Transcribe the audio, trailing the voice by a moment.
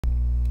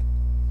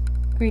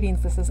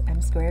Greetings, this is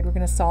M squared. We're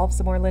going to solve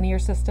some more linear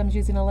systems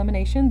using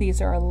elimination.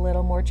 These are a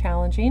little more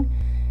challenging.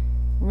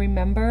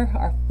 Remember,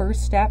 our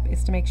first step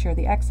is to make sure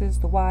the x's,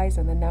 the y's,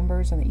 and the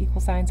numbers and the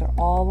equal signs are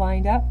all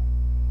lined up.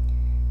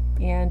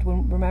 And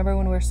remember,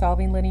 when we're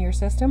solving linear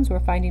systems, we're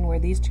finding where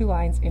these two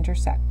lines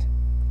intersect.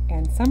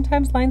 And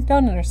sometimes lines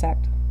don't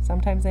intersect.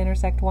 Sometimes they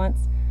intersect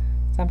once.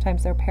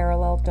 Sometimes they're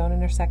parallel, don't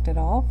intersect at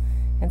all.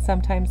 And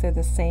sometimes they're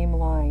the same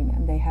line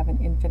and they have an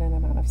infinite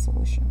amount of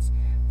solutions.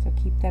 So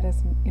keep that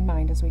in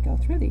mind as we go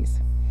through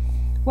these.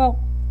 Well,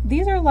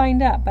 these are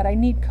lined up, but I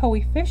need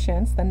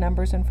coefficients, the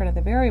numbers in front of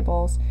the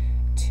variables,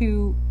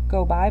 to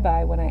go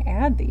bye-bye when I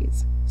add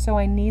these. So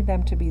I need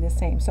them to be the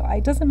same. So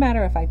it doesn't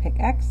matter if I pick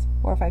x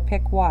or if I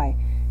pick y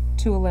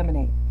to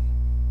eliminate.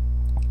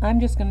 I'm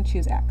just going to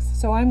choose x.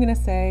 So I'm going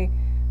to say,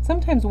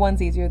 sometimes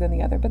one's easier than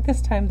the other, but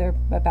this time they're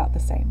about the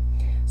same.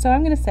 So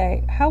I'm going to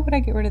say, how would I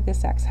get rid of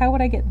this x? How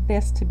would I get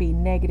this to be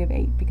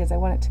 -8? Because I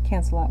want it to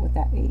cancel out with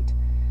that 8.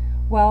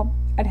 Well,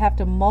 I'd have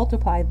to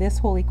multiply this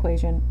whole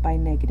equation by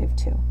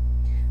 -2.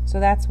 So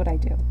that's what I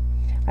do.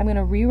 I'm going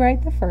to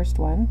rewrite the first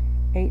one,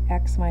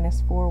 8x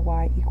minus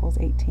 4y equals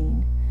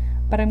 18.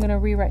 But I'm going to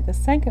rewrite the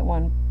second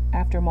one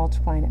after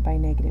multiplying it by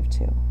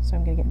 -2. So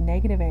I'm going to get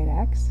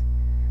 -8x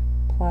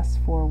plus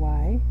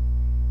 4y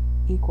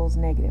equals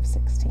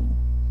 -16.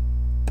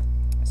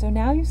 So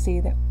now you see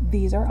that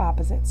these are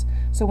opposites.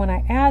 So when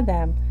I add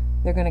them,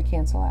 they're going to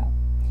cancel out.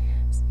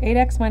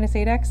 8x minus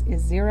 8x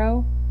is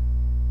 0.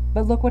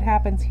 But look what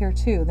happens here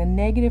too. The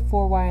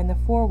 -4y and the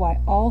 4y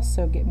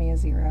also get me a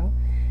 0.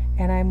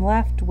 And I'm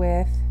left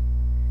with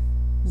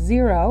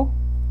 0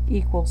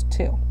 equals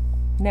 2.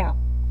 Now,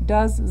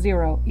 does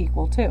 0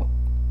 equal 2?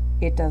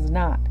 It does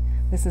not.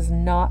 This is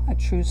not a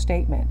true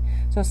statement.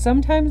 So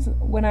sometimes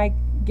when I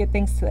get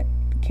things that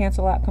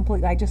cancel out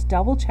completely, I just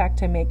double check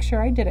to make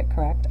sure I did it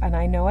correct, and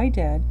I know I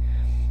did.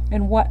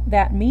 And what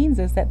that means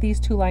is that these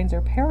two lines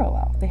are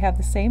parallel. They have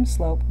the same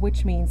slope,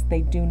 which means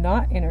they do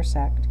not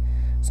intersect.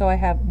 So I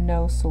have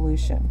no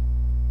solution.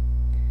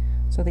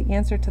 So the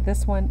answer to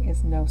this one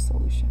is no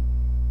solution.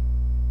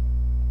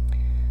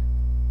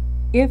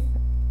 If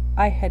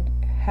I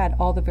had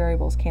all the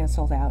variables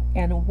canceled out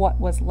and what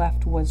was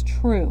left was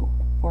true,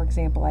 for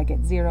example, I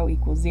get 0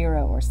 equals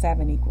 0 or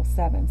 7 equals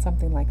 7,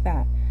 something like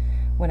that,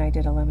 when I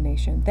did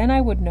elimination, then I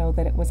would know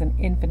that it was an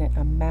infinite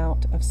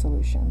amount of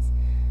solutions.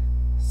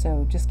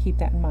 So just keep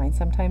that in mind.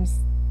 Sometimes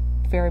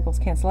variables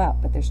cancel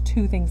out, but there's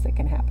two things that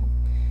can happen.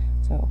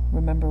 So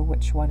remember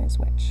which one is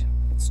which.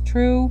 If it's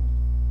true,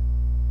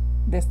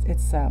 it's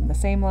the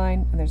same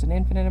line, and there's an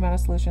infinite amount of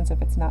solutions.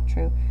 If it's not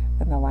true,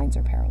 then the lines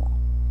are parallel.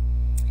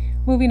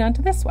 Moving on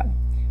to this one.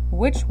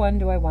 Which one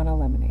do I want to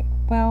eliminate?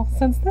 Well,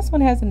 since this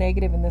one has a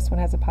negative and this one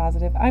has a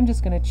positive, I'm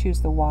just going to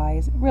choose the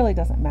y's. It really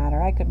doesn't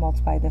matter. I could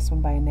multiply this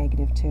one by a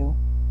 -2.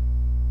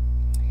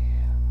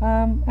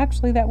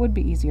 Actually, that would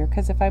be easier,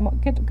 because if I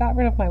got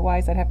rid of my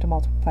y's, I'd have to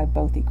multiply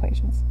both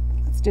equations.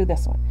 Let's do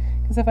this one,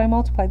 because if I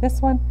multiply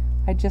this one,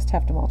 I just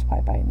have to multiply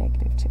by a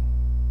 -2.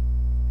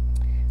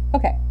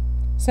 Okay,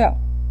 so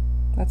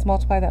let's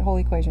multiply that whole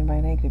equation by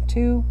a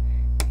 -2,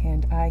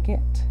 and I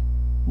get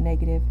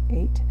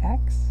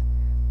 -8x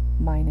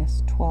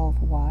minus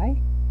 12y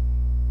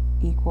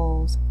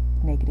equals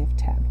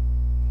 -10.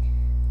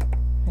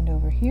 And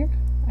over here,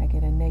 I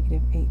get a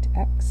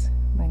 -8x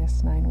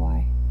minus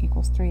 9y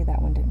equals 3.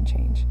 That one didn't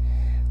change.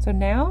 So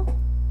now,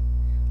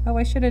 oh,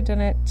 I should have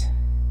done it,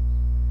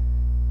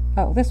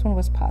 oh, this one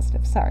was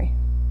positive, sorry.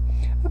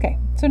 Okay,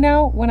 so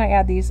now when I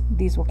add these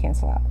will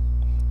cancel out.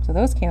 So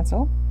those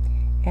cancel,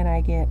 and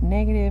I get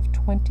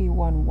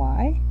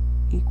 -21y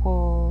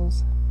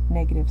equals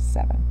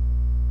 -7.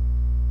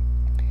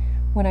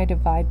 When I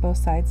divide both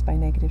sides by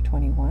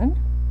 -21,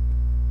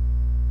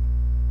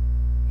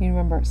 you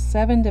remember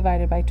 7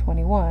 divided by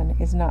 21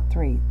 is not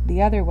 3.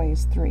 The other way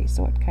is 3,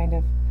 so it kind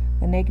of,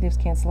 the negatives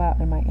cancel out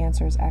and my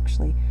answer is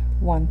actually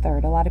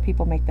 1/3. A lot of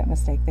people make that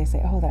mistake. They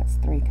say, oh, that's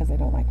 3 because they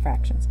don't like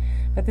fractions.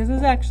 But this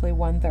is actually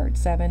 1/3.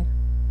 7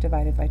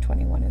 divided by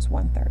 21 is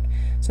 1/3.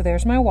 So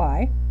there's my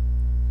y.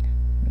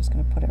 I'm just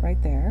going to put it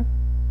right there.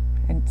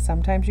 And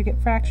sometimes you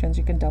get fractions.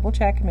 You can double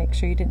check and make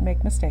sure you didn't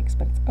make mistakes,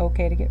 but it's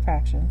okay to get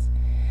fractions.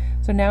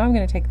 So now I'm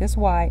going to take this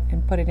y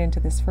and put it into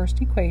this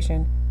first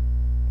equation,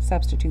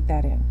 substitute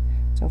that in.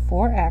 So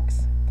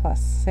 4x plus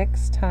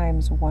 6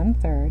 times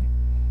 1/3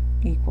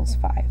 equals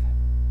 5.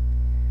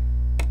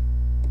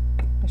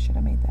 I should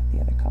have made that the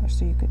other color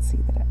so you could see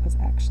that it was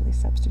actually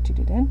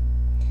substituted in.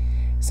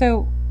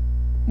 So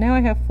now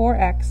I have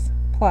 4x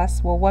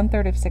plus, well,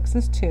 1/3 of 6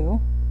 is 2,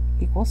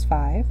 equals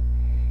 5.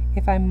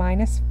 If I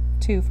minus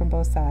 2 from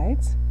both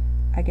sides,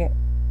 I get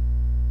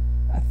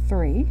a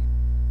 3.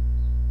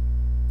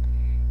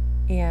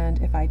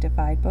 And if I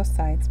divide both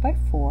sides by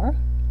 4,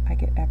 I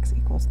get x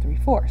equals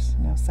 3/4.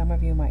 Now some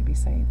of you might be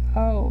saying,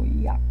 oh,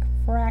 yuck,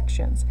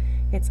 fractions.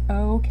 It's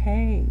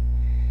okay.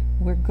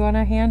 We're going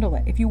to handle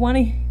it. If you want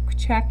to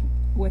check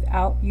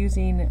without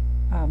using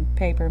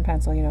paper and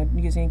pencil,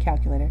 using a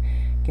calculator,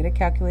 get a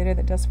calculator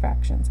that does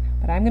fractions.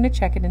 But I'm going to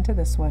check it into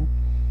this one.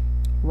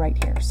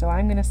 right here. So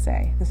I'm going to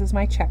say, this is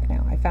my check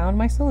now. I found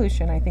my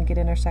solution. I think it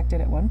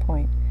intersected at one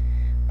point.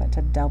 But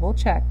to double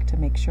check, to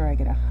make sure I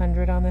get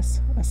 100 on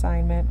this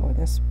assignment or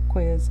this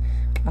quiz,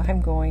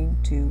 I'm going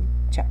to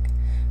check.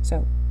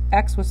 So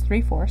x was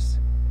 3/4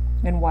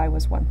 and y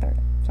was 1/3.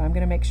 So I'm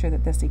going to make sure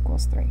that this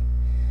equals 3.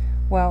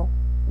 Well,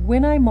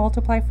 when I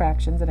multiply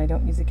fractions and I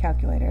don't use a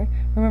calculator,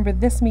 remember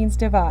this means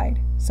divide.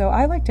 So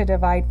I like to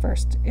divide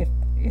first if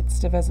it's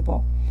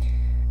divisible.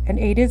 And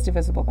 8 is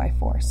divisible by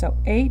 4. So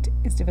 8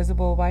 is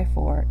divisible by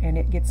 4 and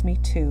it gets me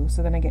 2.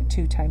 So then I get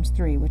 2 times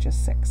 3, which is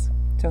 6.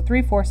 So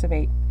 3/4 of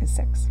 8 is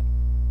 6.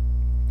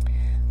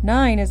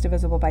 9 is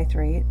divisible by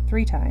 3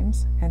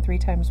 times, and 3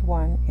 times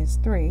 1 is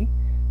 3.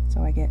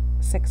 So I get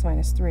 6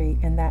 minus 3,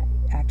 and that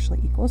actually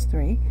equals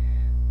 3.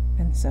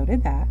 And so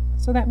did that.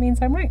 So that means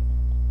I'm right.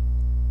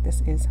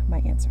 This is my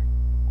answer.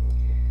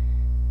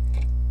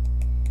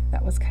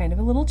 That was kind of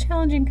a little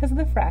challenging because of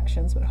the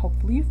fractions, but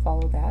hopefully you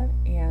follow that.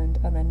 And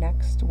on the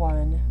next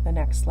one, the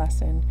next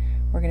lesson,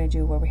 we're going to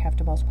do where we have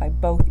to multiply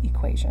both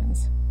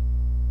equations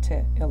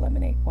to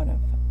eliminate one of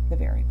the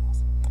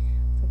variables.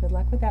 So good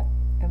luck with that.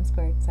 M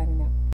squared signing out.